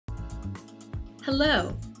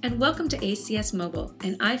Hello, and welcome to ACS Mobile,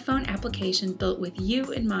 an iPhone application built with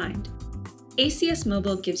you in mind. ACS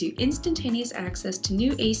Mobile gives you instantaneous access to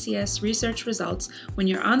new ACS research results when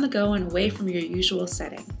you're on the go and away from your usual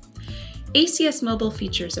setting. ACS Mobile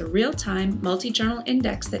features a real-time multi-journal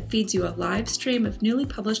index that feeds you a live stream of newly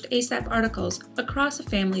published ASAP articles across a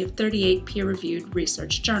family of 38 peer-reviewed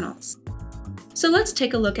research journals. So let's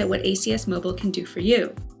take a look at what ACS Mobile can do for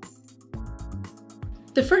you.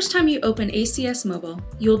 The first time you open ACS Mobile,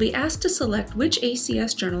 you will be asked to select which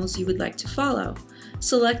ACS journals you would like to follow.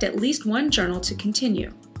 Select at least one journal to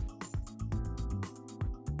continue.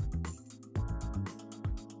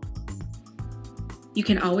 You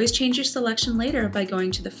can always change your selection later by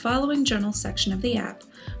going to the Following Journal section of the app,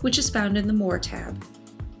 which is found in the More tab.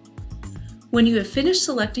 When you have finished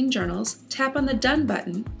selecting journals, tap on the Done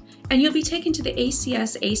button, and you'll be taken to the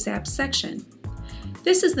ACS ASAP section.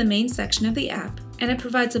 This is the main section of the app, and it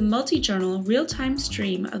provides a multi-journal, real-time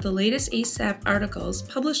stream of the latest ASAP articles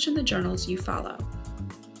published in the journals you follow.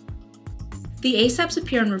 The ASAPs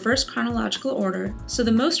appear in reverse chronological order, so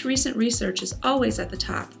the most recent research is always at the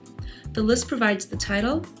top. The list provides the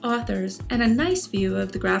title, authors, and a nice view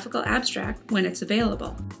of the graphical abstract when it's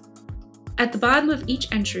available. At the bottom of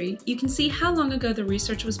each entry, you can see how long ago the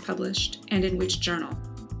research was published and in which journal.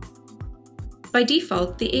 By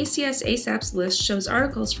default, the ACS ASAPs list shows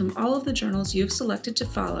articles from all of the journals you have selected to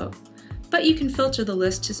follow, but you can filter the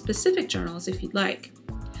list to specific journals if you'd like.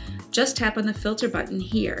 Just tap on the Filter button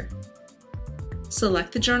here.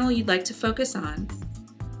 Select the journal you'd like to focus on,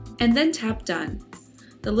 and then tap Done.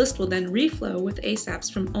 The list will then reflow with ASAPs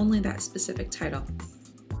from only that specific title.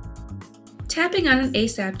 Tapping on an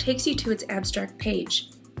ASAP takes you to its abstract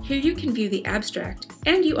page. Here you can view the abstract,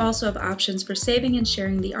 and you also have options for saving and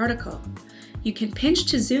sharing the article. You can pinch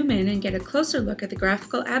to zoom in and get a closer look at the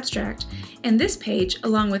graphical abstract, and this page,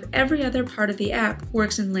 along with every other part of the app,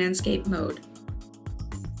 works in landscape mode.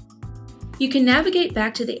 You can navigate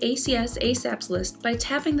back to the ACS ASAPs list by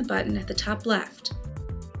tapping the button at the top left.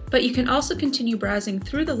 But you can also continue browsing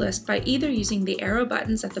through the list by either using the arrow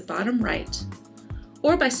buttons at the bottom right,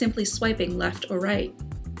 or by simply swiping left or right.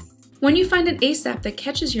 When you find an ASAP that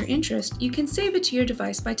catches your interest, you can save it to your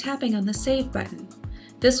device by tapping on the Save button.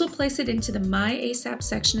 This will place it into the My ASAP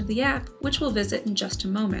section of the app, which we'll visit in just a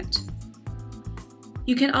moment.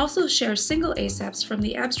 You can also share single ASAPs from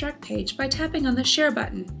the abstract page by tapping on the Share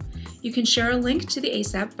button. You can share a link to the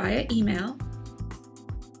ASAP via email,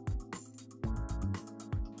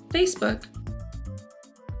 Facebook,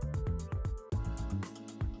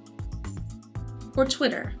 or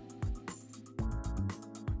Twitter.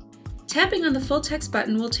 Tapping on the full text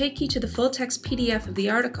button will take you to the full text PDF of the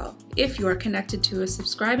article if you are connected to a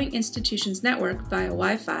subscribing institution's network via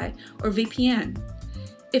Wi-Fi or VPN.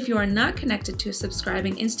 If you are not connected to a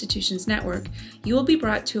subscribing institution's network, you will be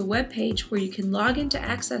brought to a web page where you can log in to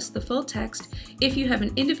access the full text if you have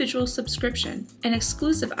an individual subscription, an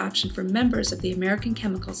exclusive option for members of the American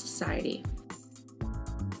Chemical Society.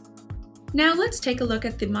 Now let's take a look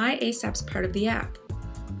at the My ASAPs part of the app.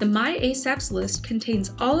 The My ASAPs list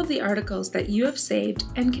contains all of the articles that you have saved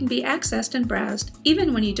and can be accessed and browsed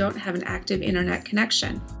even when you don't have an active internet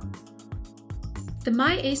connection. The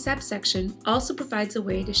My ASAP section also provides a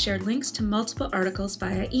way to share links to multiple articles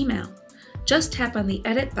via email. Just tap on the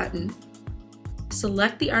Edit button,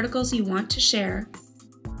 select the articles you want to share,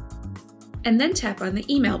 and then tap on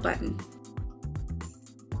the Email button.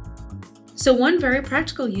 So one very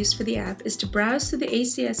practical use for the app is to browse through the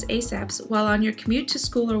ACS ASAPs while on your commute to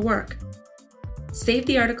school or work. Save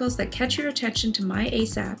the articles that catch your attention to My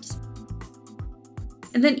ASAPs,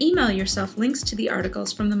 and then email yourself links to the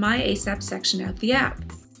articles from the My ASAP section of the app.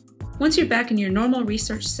 Once you're back in your normal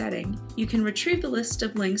research setting, you can retrieve the list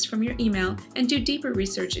of links from your email and do deeper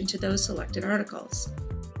research into those selected articles.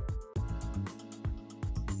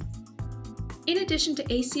 In addition to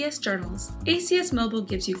ACS journals, ACS Mobile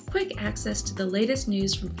gives you quick access to the latest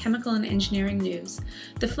news from Chemical and Engineering News,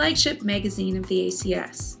 the flagship magazine of the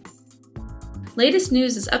ACS. Latest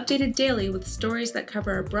news is updated daily with stories that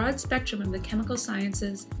cover a broad spectrum of the chemical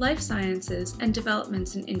sciences, life sciences, and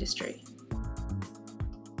developments in industry.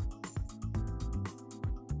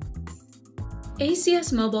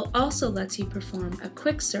 ACS Mobile also lets you perform a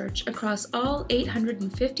quick search across all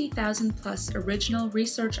 850,000 plus original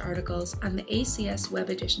research articles on the ACS Web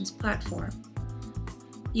Editions platform.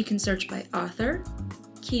 You can search by author,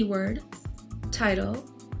 keyword, title,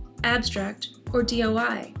 abstract, or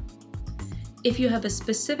DOI. If you have a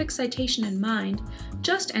specific citation in mind,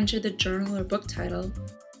 just enter the journal or book title,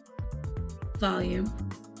 volume,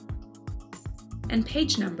 and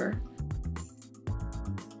page number,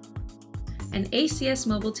 and ACS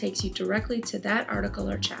Mobile takes you directly to that article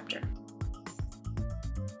or chapter.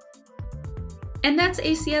 And that's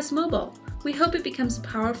ACS Mobile. We hope it becomes a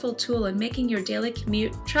powerful tool in making your daily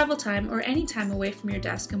commute, travel time, or any time away from your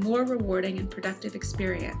desk a more rewarding and productive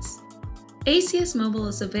experience. ACS Mobile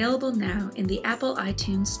is available now in the Apple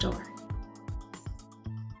iTunes Store.